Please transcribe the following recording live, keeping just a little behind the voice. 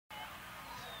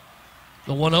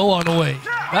The 1-0 on the way.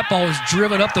 That ball is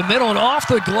driven up the middle and off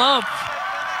the glove.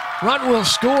 Run will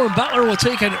score, and Butler will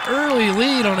take an early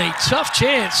lead on a tough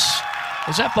chance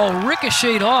as that ball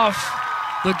ricocheted off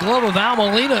the glove of Al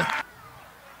Molina.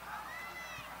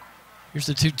 Here's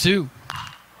the 2-2.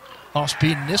 Off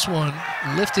speed in this one,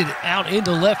 lifted out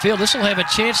into left field. This will have a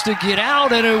chance to get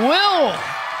out, and it will.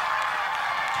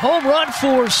 Home run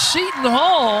for Seton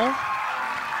Hall,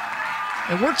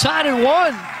 and we're tied at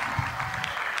 1.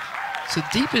 It's the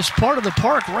deepest part of the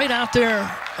park, right out there,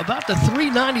 about the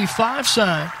 395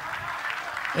 side.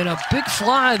 And a big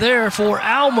fly there for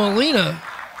Al Molina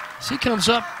as he comes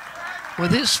up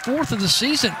with his 4th of the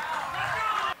season.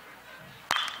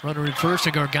 Runner in first,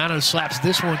 and Gargano slaps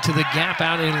this one to the gap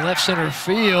out in left center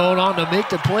field. On to make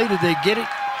the play. Did they get it?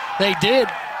 They did.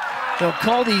 They'll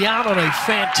call the out on a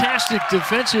fantastic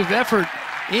defensive effort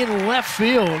in left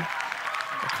field.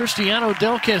 Cristiano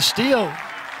Del Castillo.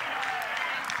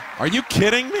 Are you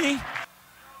kidding me?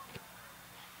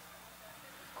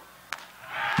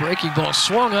 Breaking ball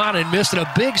swung on and missed, and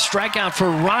a big strikeout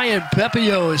for Ryan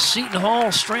Pepio as Seton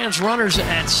Hall strands runners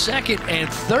at second and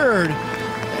third.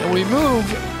 And we move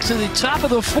to the top of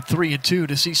the 3-2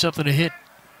 to see something to hit.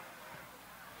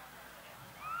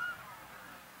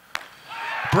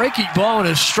 Breaking ball and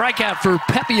a strikeout for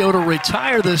Pepio to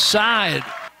retire the side.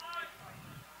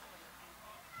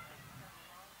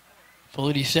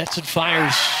 Politi sets and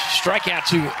fires. Strikeout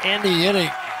to end the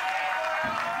inning.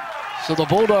 So the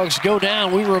Bulldogs go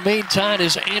down. We remain tied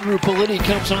as Andrew Politi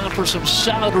comes on for some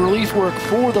solid relief work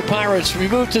for the Pirates. We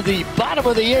move to the bottom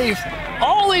of the 8th.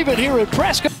 All even here at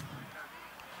Prasco.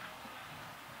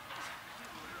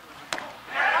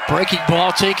 Breaking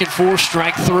ball taken for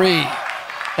strike 3.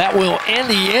 That will end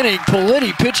the inning.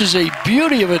 Politi pitches a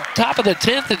beauty of a top of the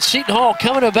 10th, and Seton Hall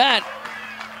coming to bat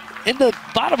in the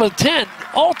bottom of 10,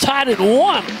 all tied at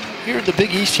 1 here in the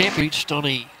Big East Championship on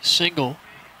a single.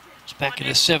 It's back in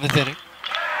the 7th inning.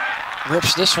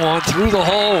 Rips this one through the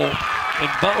hole, and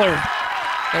Butler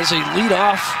has a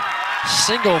leadoff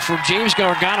single from James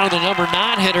Gargano, the number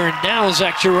 9 hitter, and now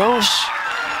Zach Jaros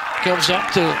comes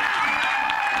up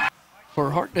for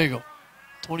Hartnagel.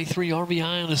 23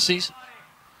 RBI on the season.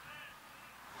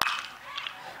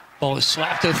 Ball is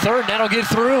slapped to third, that'll get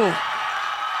through.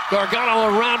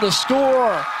 Gargano around to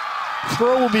score.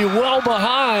 Throw will be well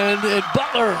behind, and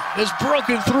Butler has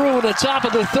broken through in the top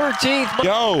of the 13th.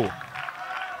 Yo!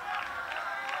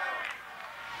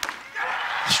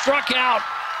 Struck out.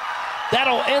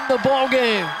 That'll end the ball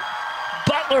game.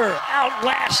 Butler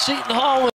outlasts Seton Hall.